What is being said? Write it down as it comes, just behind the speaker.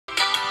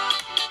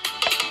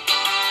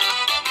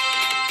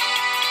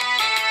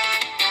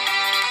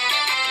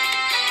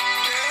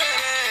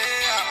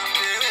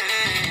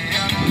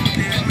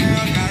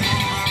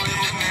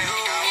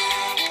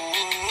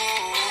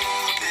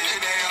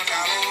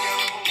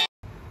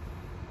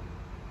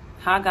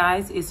Hi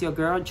guys, it's your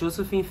girl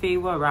Josephine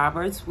Favor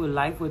Roberts with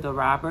Life with the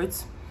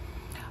Roberts.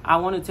 I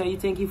want to tell you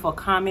thank you for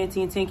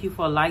commenting, thank you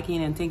for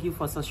liking, and thank you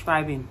for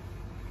subscribing.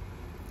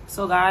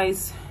 So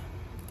guys,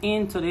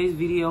 in today's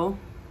video,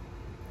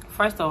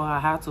 first of all, I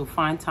had to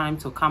find time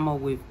to come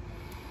up with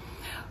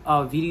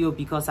a video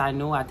because I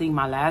think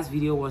my last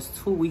video was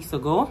 2 weeks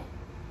ago,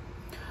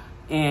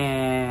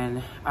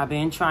 and I've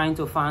been trying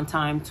to find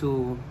time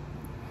to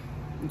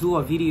do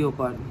a video,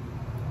 but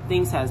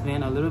things has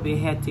been a little bit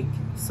hectic.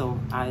 So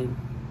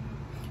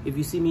if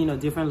you see me in a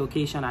different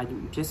location,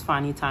 I'm just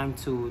finding time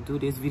to do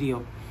this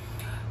video.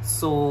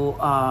 So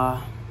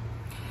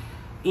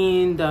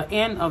in the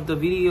end of the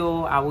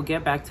video, I will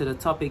get back to the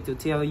topic to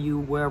tell you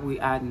where we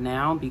are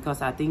now,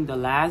 because I think the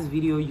last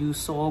video you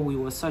saw, we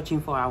were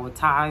searching for our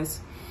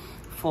ties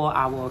for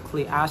our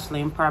Clay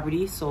Ashland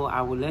property. So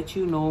I will let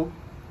you know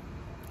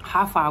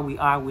how far we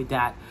are with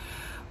that,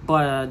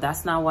 but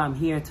that's not why I'm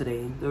here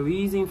today. The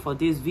reason for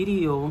this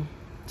video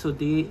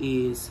today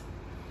is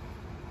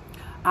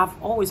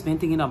I've always been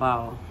thinking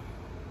about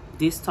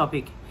this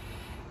topic,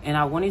 and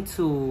I wanted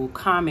to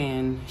come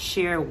and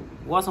share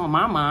what's on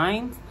my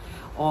mind,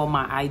 or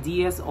my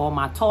ideas, or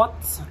my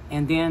thoughts,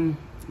 and then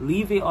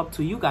leave it up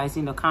to you guys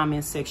in the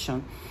comment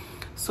section,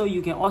 so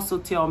you can also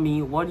tell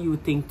me what you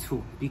think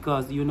too,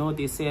 because you know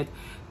they said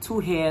 2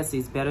 heads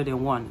is better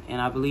than 1, and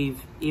I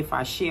believe if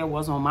I share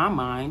what's on my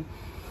mind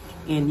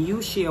and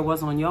you share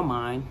what's on your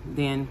mind,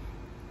 then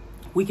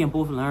we can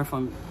both learn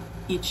from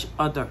each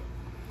other.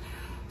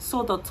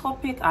 So the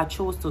topic I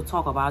chose to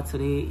talk about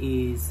today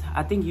is,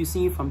 I think you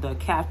see from the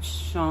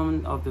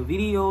caption of the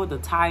video, the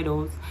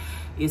titles,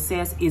 it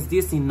says, is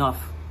this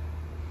enough?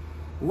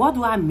 What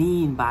do I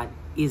mean by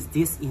is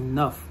this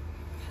enough?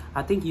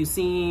 I think you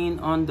seen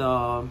on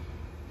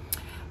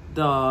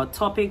the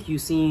topic, you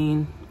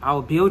seen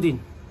our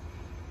building.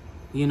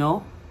 You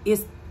know,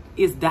 is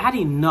that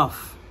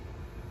enough?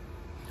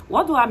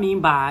 What do I mean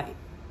by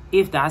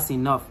if that's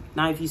enough?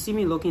 Now, if you see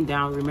me looking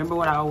down, remember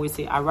what I always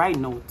say, I write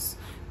notes,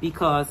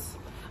 because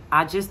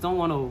I just don't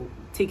want to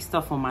take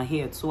stuff on my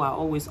head. So I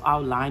always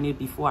outline it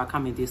before I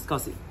come and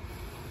discuss it.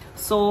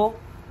 So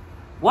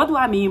what do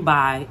I mean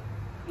by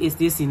is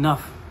this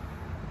enough?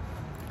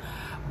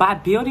 By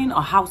building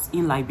a house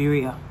in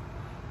Liberia,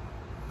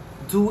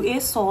 do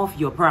it solve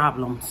your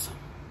problems?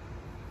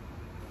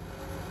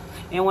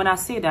 And when I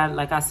say that,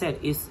 like I said,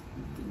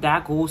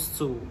 that goes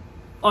to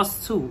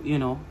us too, you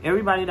know,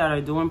 everybody that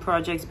are doing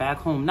projects back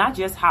home, not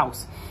just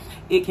house.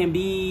 It can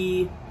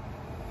be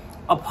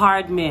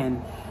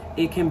apartment,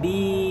 it can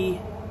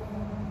be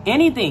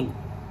anything.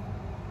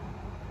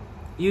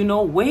 You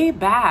know, way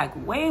back,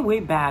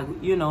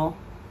 you know,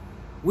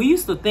 we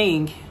used to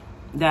think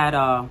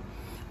that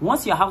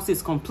once your house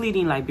is complete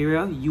in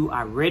Liberia, you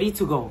are ready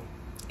to go.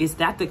 Is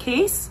that the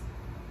case?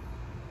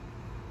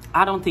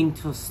 I don't think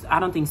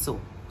so.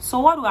 So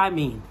what do I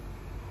mean?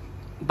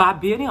 By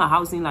building a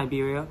house in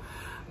Liberia,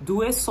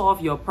 do it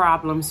solve your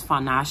problems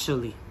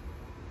financially?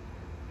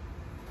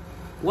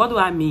 What do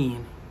I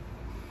mean?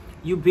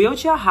 You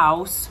build your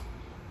house,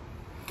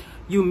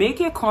 you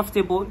make it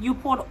comfortable, you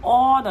put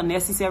all the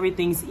necessary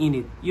things in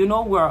it. You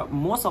know, where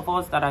most of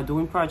us that are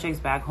doing projects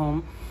back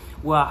home,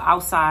 we're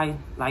outside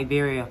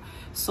Liberia.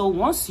 So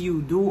once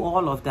you do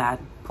all of that,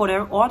 put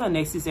all the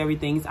necessary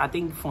things, I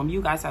think from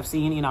you guys have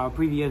seen in our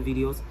previous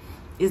videos,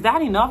 is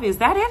that enough? Is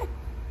that it?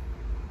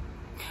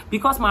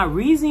 Because my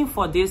reason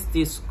for this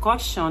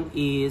discussion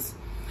is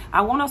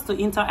I want us to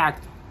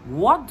interact.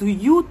 What do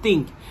you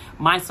think,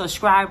 my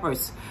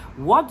subscribers?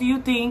 What do you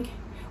think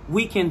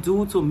we can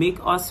do to make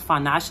us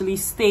financially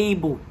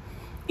stable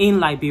in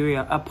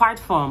Liberia, apart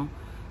from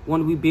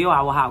when we build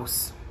our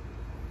house?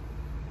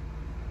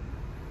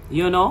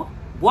 You know,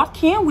 what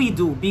can we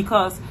do?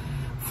 Because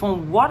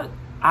from what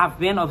I've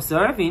been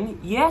observing,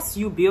 yes,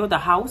 you build a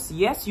house,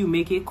 yes, you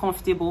make it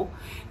comfortable,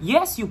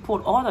 yes, you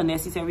put all the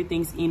necessary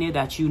things in it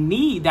that you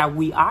need, that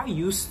we are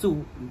used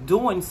to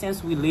doing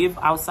since we live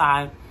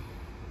outside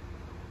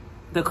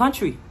the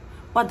country.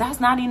 But that's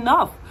not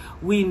enough.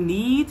 We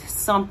need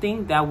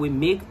something that will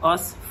make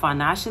us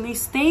financially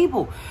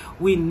stable.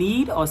 We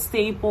need a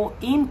stable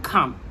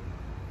income.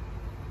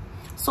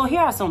 So here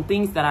are some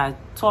things that I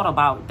thought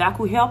about that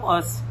could help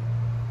us,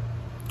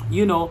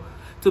 you know,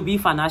 to be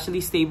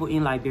financially stable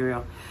in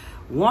Liberia.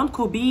 One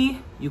could be,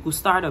 you could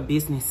start a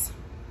business.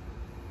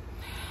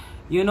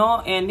 You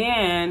know, and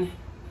then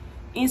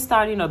in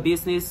starting a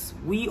business,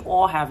 we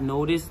all have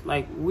noticed,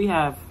 like, we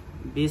have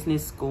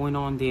business going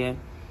on there,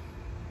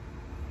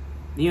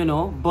 you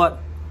know, but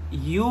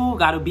you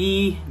gotta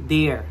be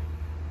there.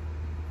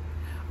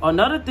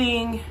 Another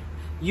thing,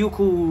 you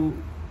could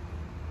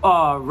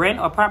rent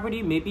a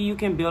property. Maybe you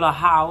can build a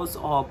house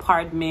or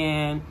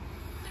apartment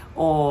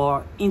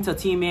or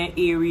entertainment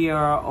area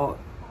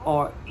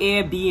or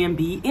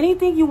Airbnb,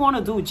 anything you want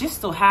to do,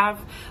 just to have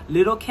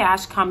little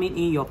cash coming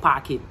in your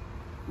pocket.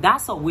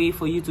 That's a way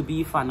for you to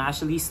be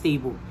financially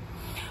stable.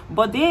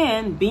 But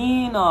then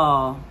being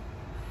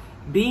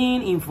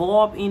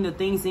involved in the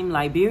things in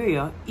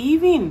Liberia,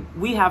 even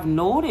we have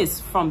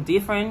noticed from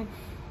different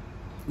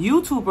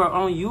YouTuber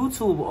on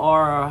YouTube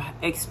or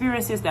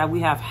experiences that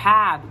we have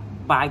had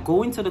by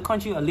going to the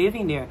country or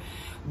living there,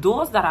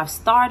 those that are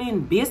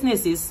starting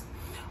businesses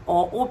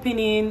or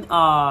opening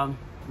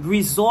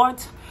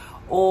resort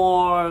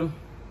or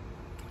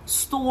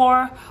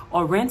store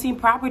or renting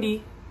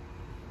property,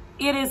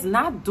 it is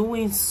not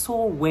doing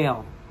so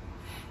well.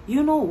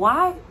 You know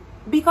why?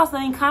 Because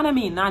the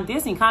economy, now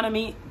this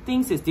economy,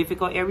 things is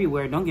difficult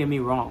everywhere, don't get me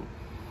wrong,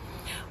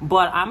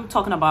 but I'm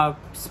talking about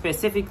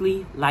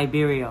specifically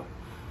Liberia.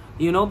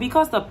 You know,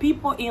 because the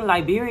people in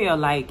Liberia,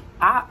 like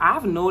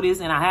I've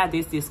noticed, and I had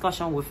this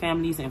discussion with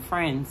families and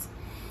friends,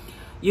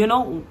 you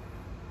know,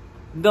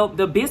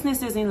 the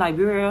businesses in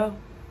Liberia,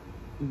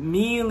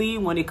 mainly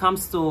when it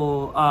comes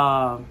to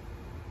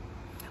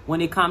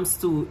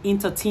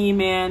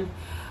entertainment,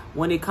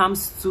 when it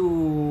comes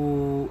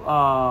to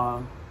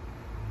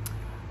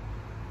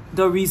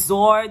the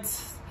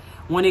resorts,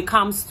 when it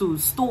comes to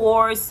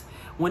stores,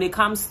 when it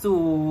comes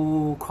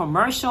to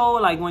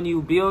commercial, like when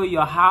you build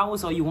your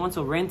house or you want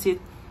to rent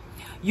it,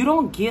 you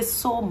don't get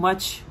so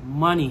much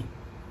money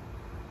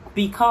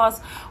because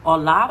a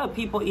lot of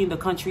people in the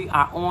country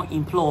are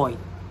unemployed.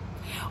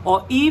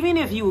 Or even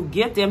if you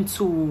get them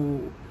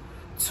to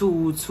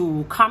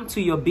come to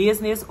your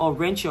business or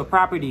rent your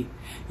property,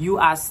 you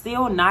are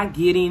still not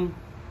getting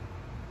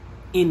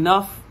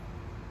enough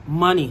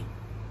money.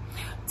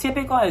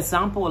 Typical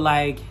example,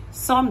 like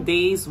some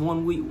days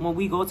when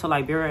we go to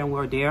Liberia and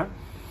we're there,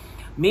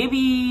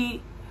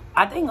 maybe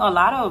I think a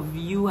lot of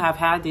you have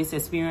had this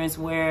experience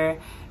where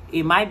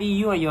it might be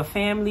you and your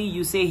family,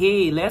 you say,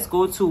 hey, let's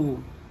go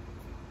to,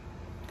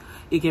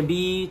 it can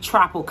be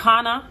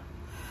Tropicana,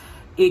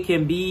 it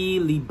can be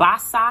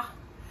Libasa,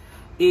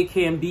 it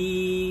can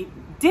be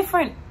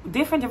different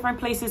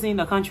places in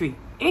the country.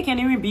 It can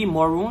even be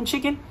Maroon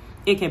Chicken,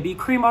 it can be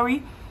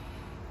Creamery.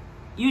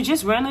 You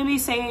just randomly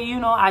say, you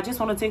know, I just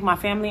want to take my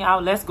family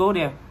out, let's go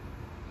there.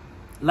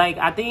 Like,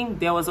 I think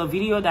there was a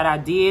video that I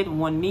did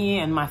when me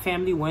and my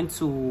family went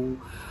to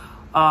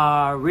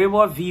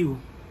Riverview.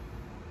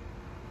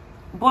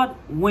 But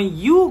when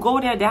you go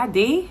there that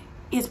day,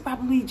 it's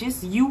probably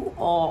just you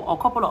or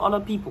a couple of other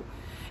people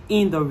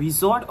in the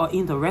resort or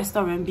in the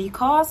restaurant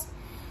because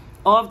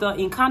of the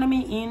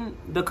economy in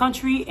the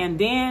country. And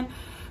then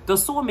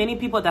there's so many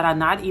people that are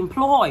not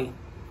employed.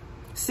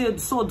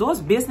 So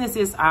those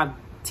businesses are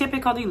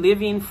typically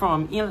living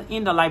from,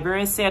 in the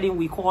Liberian setting,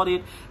 we call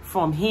it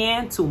from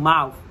hand to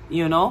mouth,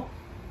 you know.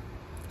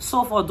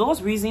 So for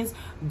those reasons,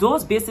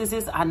 those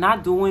businesses are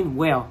not doing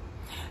well.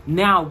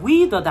 Now,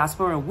 we, the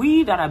diaspora,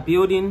 we that are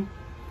building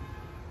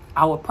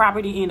our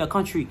property in the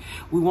country,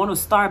 we want to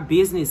start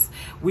business,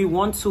 we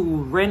want to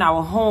rent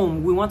our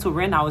home, we want to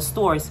rent our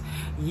stores.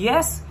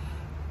 Yes,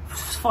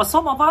 for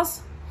some of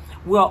us,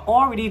 we're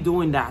already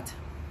doing that,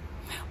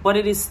 but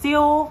it is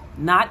still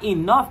not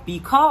enough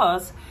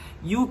because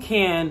you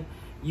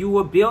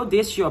will build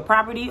this your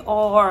property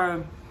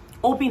or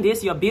open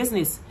this your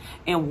business,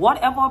 and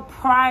whatever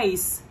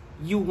price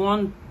you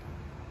want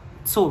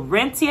to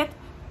rent it,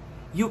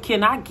 you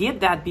cannot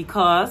get that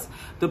because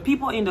the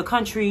people in the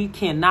country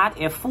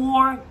cannot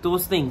afford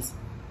those things.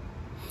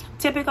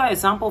 Typical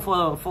example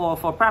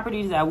for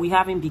properties that we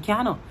have in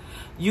Buchanan,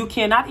 you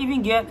cannot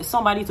even get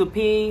somebody to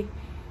pay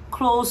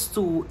close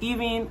to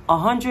even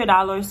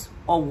 $100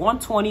 or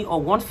 $120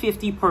 or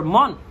 $150 per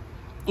month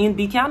in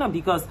Buchanan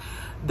because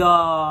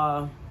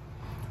the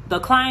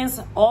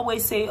clients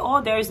always say,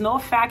 oh, there is no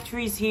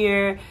factories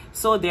here,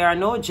 so there are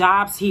no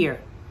jobs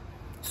here.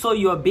 So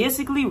you're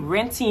basically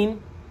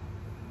renting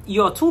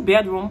your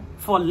 2-bedroom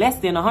for less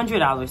than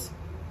 $100.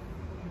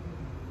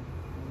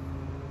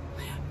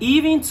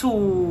 Even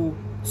to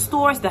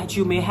stores that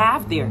you may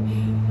have there,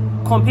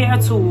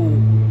 compared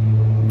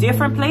to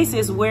different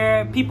places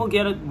where people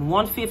get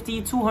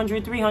 $150,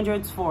 $200,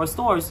 $300 for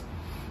stores,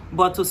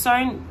 but to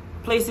certain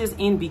places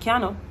in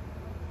Buchanan,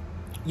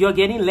 you're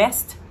getting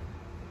less.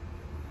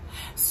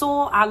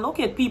 So I look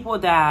at people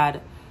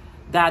that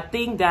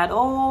think that,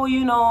 oh,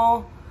 you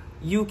know,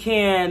 you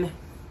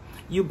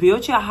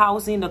build your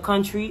house in the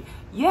country.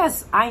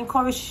 Yes, I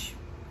encourage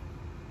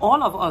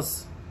all of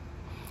us.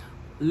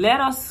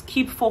 Let us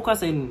keep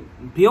focused and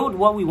build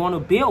what we want to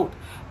build.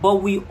 But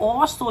we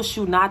also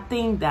should not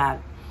think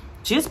that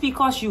just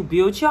because you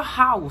build your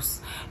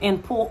house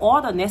and put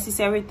all the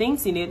necessary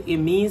things in it, it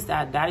means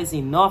that that is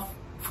enough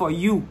for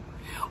you.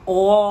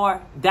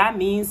 Or that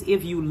means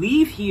if you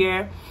leave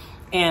here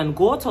and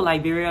go to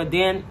Liberia,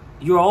 then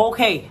you're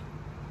okay.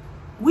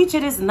 Which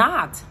it is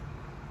not.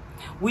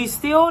 We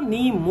still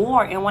need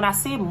more. And when I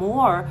say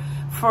more,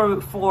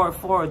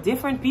 for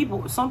different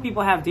people, some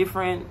people have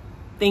different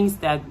things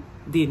that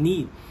they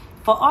need.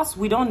 For us,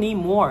 we don't need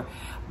more.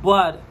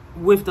 But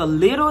with the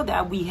little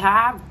that we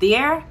have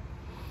there,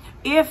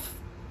 if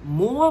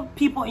more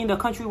people in the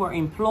country were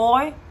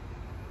employed,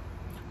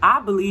 I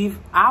believe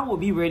I will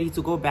be ready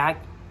to go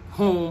back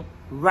home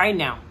right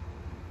now.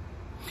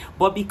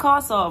 But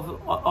because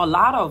of a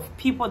lot of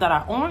people that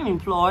are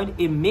unemployed,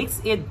 it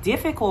makes it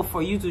difficult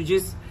for you to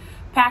just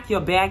pack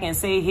your bag and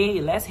say,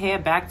 hey, let's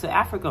head back to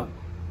Africa.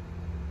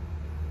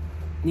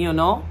 You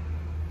know?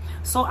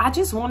 So I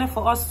just wanted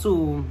for us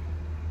to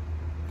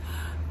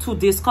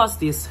discuss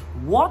this.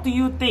 What do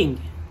you think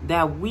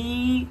that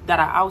we that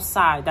are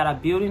outside, that are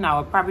building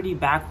our property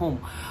back home,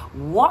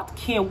 what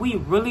can we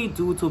really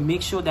do to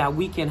make sure that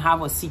we can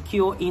have a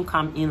secure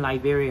income in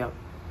Liberia?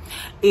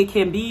 It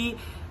can be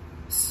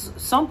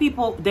some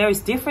people, there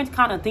is different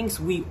kind of things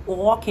we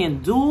all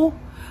can do,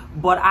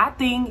 but I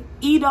think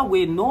either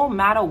way, no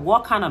matter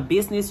what kind of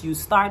business you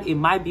start, it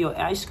might be an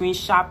ice cream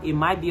shop, it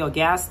might be a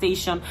gas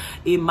station,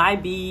 it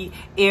might be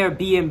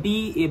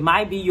Airbnb, it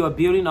might be you're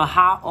building a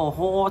house or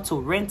hall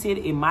to rent it,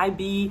 it might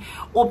be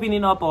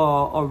opening up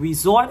a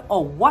resort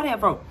or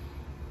whatever.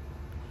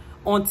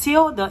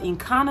 Until the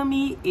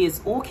economy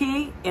is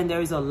okay and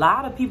there is a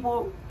lot of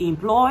people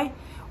employed,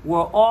 we're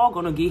all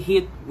gonna get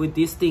hit with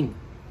this thing.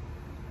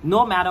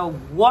 No matter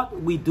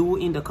what we do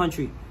in the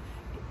country,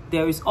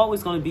 there is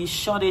always going to be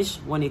shortage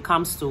when it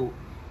comes to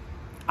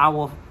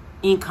our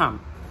income.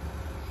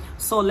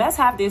 So let's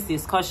have this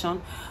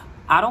discussion.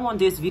 I don't want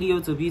this video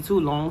to be too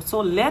long,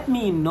 so let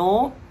me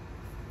know,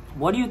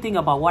 what do you think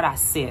about what I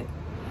said?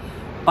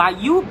 By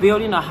you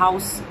building a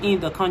house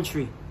in the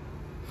country,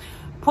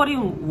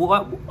 putting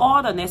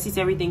all the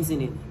necessary things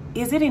in it,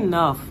 is it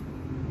enough?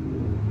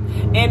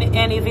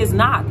 And if it's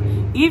not,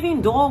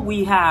 even though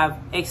we have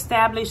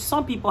established,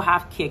 some people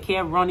have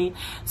keke running,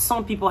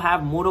 some people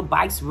have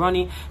motorbikes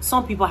running,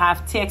 some people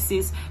have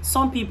taxis,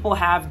 some people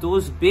have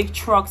those big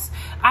trucks.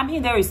 I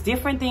mean, there is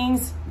different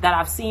things that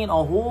I've seen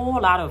a whole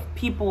lot of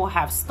people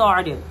have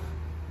started.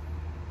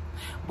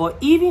 But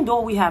even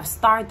though we have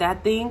started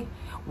that thing,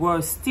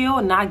 we're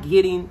still not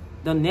getting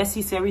the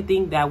necessary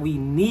thing that we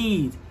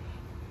need,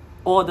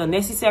 or the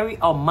necessary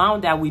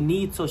amount that we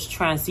need to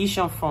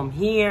transition from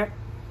here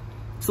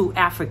to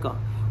Africa.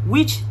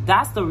 Which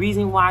that's the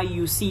reason why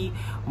you see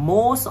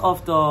most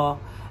of the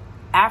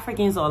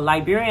Africans or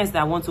Liberians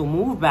that want to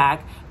move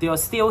back, they are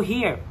still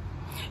here.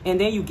 And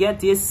then you get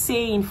this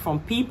saying from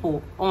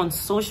people on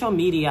social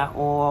media,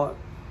 or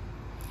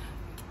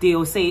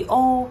they'll say,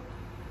 oh,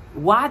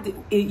 why,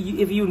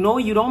 if you know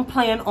you don't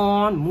plan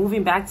on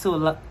moving back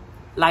to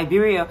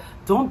Liberia,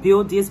 don't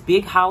build this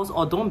big house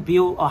or don't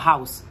build a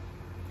house.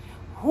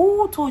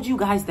 Who told you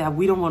guys that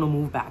we don't want to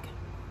move back?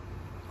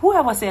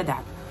 Whoever said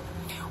that?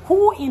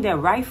 Who in their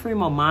right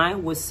frame of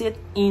mind would sit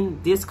in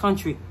this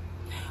country,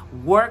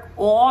 work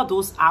all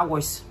those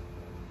hours,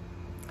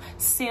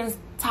 send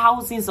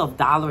thousands of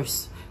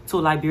dollars to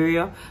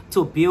Liberia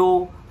to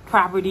build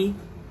property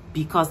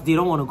because they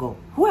don't want to go?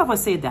 Whoever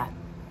said that?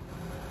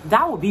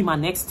 That would be my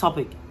next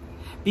topic.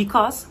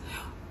 Because,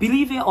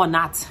 believe it or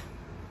not,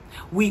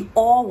 we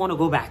all want to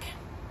go back.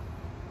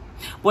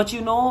 But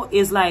you know,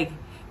 it's like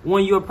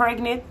when you're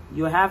pregnant,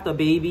 you have the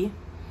baby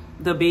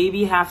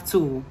have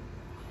to,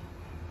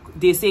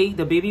 they say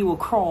the baby will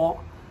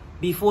crawl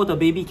before the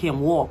baby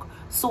can walk.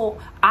 So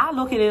I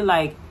look at it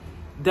like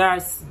there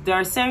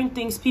are certain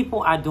things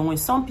people are doing.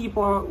 Some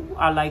people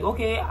are like,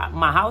 okay,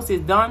 my house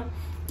is done,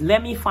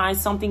 let me find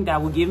something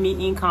that will give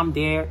me income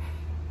there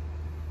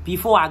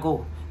before I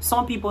go.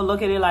 Some people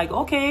look at it like,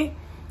 okay,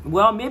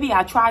 well, maybe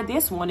I tried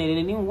this one and it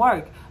didn't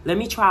work, let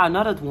me try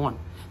another one.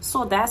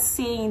 So that's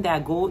saying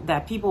that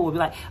people will be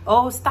like,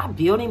 oh, stop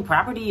building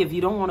property if you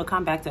don't want to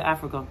come back to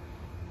Africa.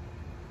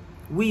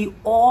 We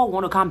all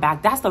want to come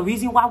back. That's the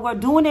reason why we're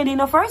doing it in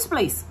the first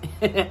place.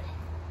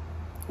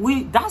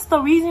 That's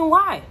the reason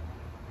why.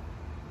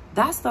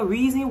 That's the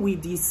reason we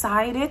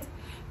decided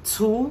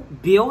to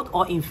build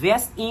or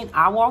invest in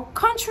our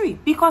country,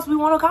 because we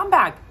want to come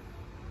back.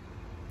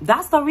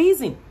 That's the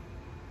reason.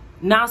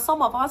 Now,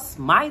 some of us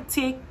might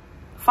take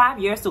 5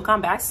 years to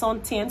come back, some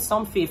 10,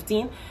 some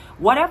 15,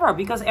 whatever,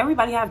 because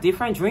everybody have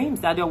different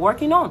dreams that they're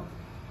working on.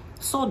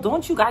 So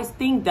don't you guys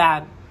think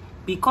that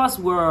because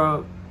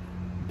we're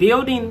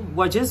building,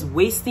 we're just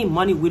wasting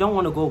money, we don't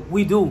want to go?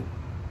 We do.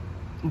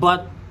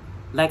 But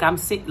like I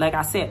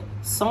said,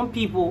 some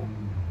people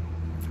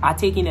are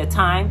taking their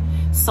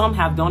time. Some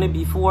have done it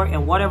before,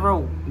 and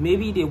whatever,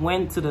 maybe they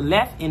went to the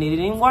left and it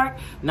didn't work,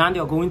 now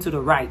they're going to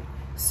the right.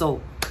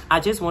 So I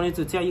just wanted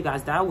to tell you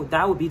guys that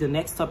would be the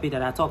next topic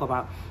that I talk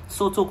about.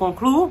 So to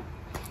conclude,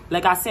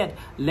 like I said,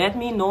 let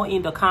me know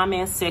in the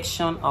comment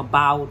section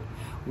about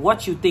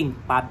what you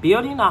think. By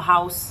building a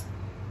house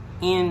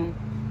in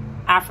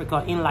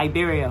Africa, in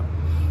Liberia,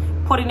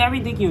 putting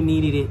everything you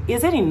needed in,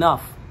 is it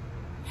enough?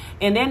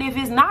 And then if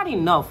it's not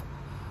enough,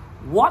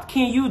 what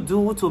can you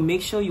do to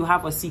make sure you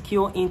have a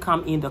secure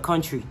income in the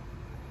country?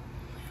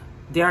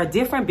 There are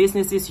different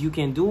businesses you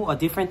can do, or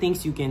different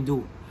things you can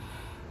do,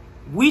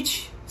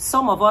 which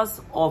some of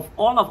us, of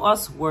all of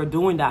us, were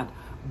doing that.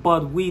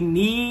 But we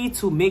need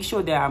to make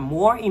sure there are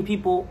more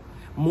people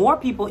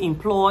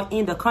employed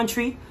in the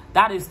country.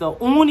 That is the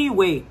only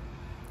way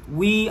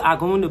we are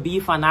going to be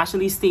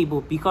financially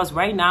stable, because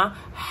right now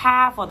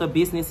half of the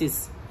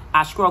businesses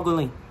are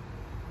struggling.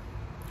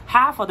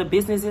 Half of the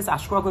businesses are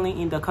struggling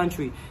in the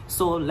country.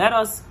 So let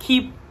us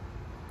keep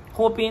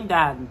hoping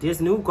that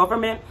this new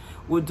government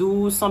will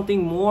do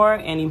something more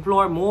and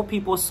employ more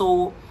people,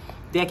 so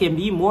There can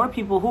be more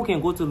people who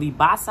can go to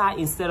Liberia-Is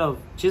instead of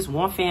just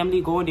one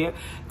family going there.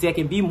 There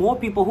can be more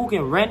people who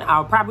can rent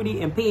our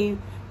property and pay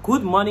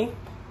good money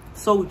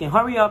so we can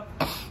hurry up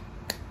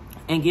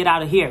and get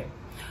out of here.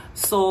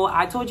 So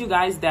I told you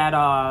guys that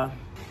I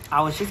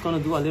was just going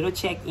to do a little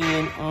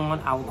check-in on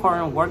our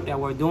current work that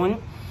we're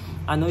doing.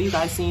 I know you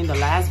guys seen the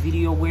last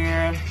video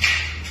where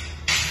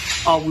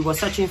we were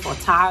searching for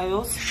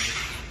tiles,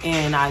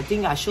 and I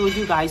think I showed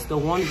you guys the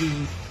one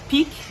we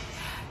picked,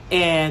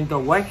 and the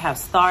work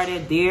has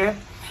started there.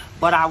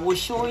 But I will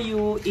show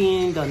you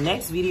in the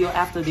next video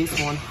after this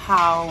one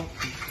how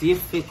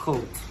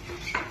difficult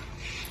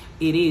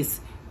it is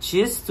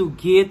just to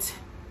get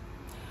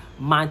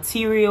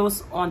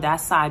materials on that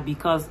side,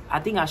 because I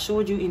think I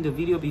showed you in the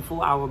video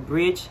before, our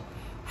bridge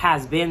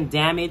has been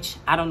damaged.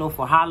 I don't know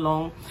for how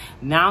long.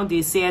 Now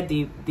they said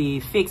they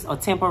fixed a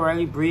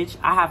temporary bridge.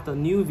 I have the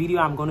new video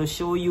I'm going to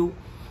show you,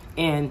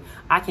 and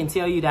I can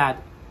tell you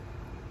that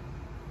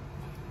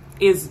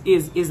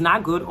is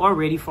not good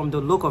already from the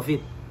look of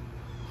it,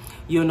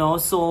 you know.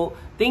 So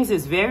things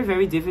is very,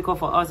 very difficult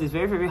for us. It's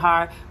very, very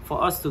hard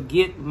for us to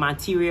get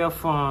material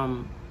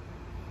from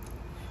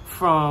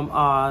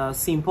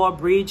St. Paul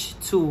Bridge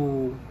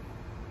to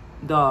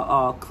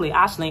the Clay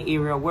Ashland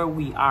area where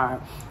we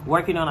are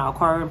working on our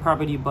current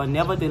property. But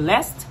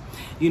nevertheless,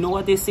 you know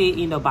what they say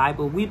in the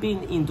Bible,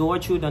 weeping endure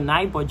through the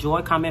night, but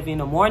joy cometh in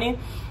the morning.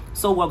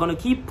 So we're going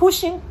to keep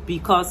pushing,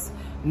 because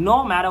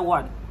no matter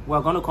what,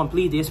 we're going to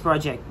complete this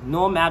project,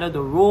 no matter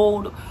the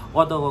road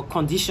or the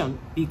condition.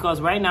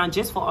 Because right now,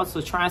 just for us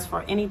to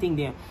transfer anything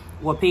there,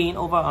 we're paying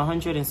over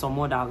 $100 and some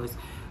more.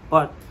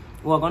 But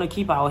we're going to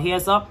keep our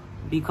heads up,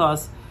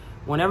 because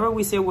whenever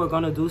we say we're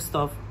going to do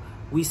stuff,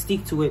 we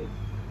stick to it.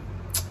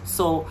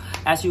 So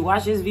as you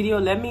watch this video,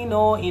 let me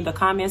know in the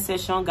comment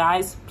section,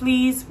 guys.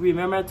 Please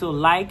remember to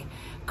like,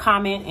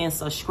 comment, and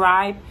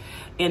subscribe.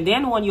 And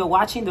then when you're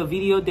watching the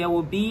video, there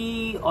will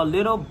be a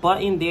little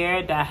button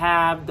there that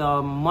have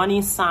the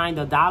money sign,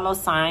 the dollar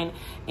sign,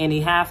 and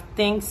they have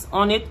things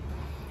on it.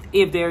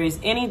 If there is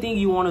anything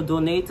you want to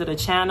donate to the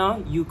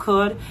channel, you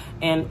could.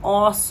 And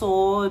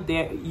also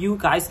there, you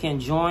guys can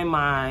join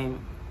my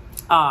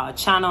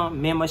channel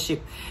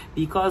membership,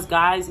 because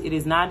guys, it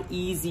is not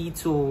easy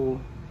to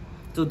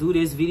do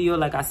this video.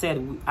 Like I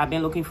said, I've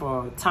been looking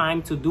for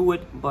time to do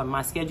it, but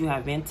my schedule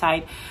has been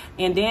tight.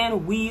 And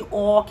then we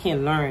all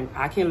can learn.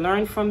 I can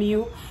learn from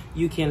you,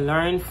 you can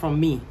learn from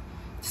me.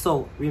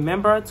 So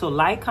remember to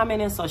like,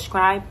 comment, and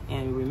subscribe.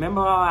 And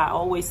remember, I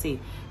always say,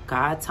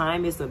 God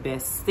time is the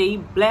best. Stay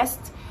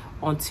blessed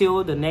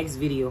until the next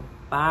video.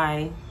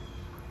 Bye.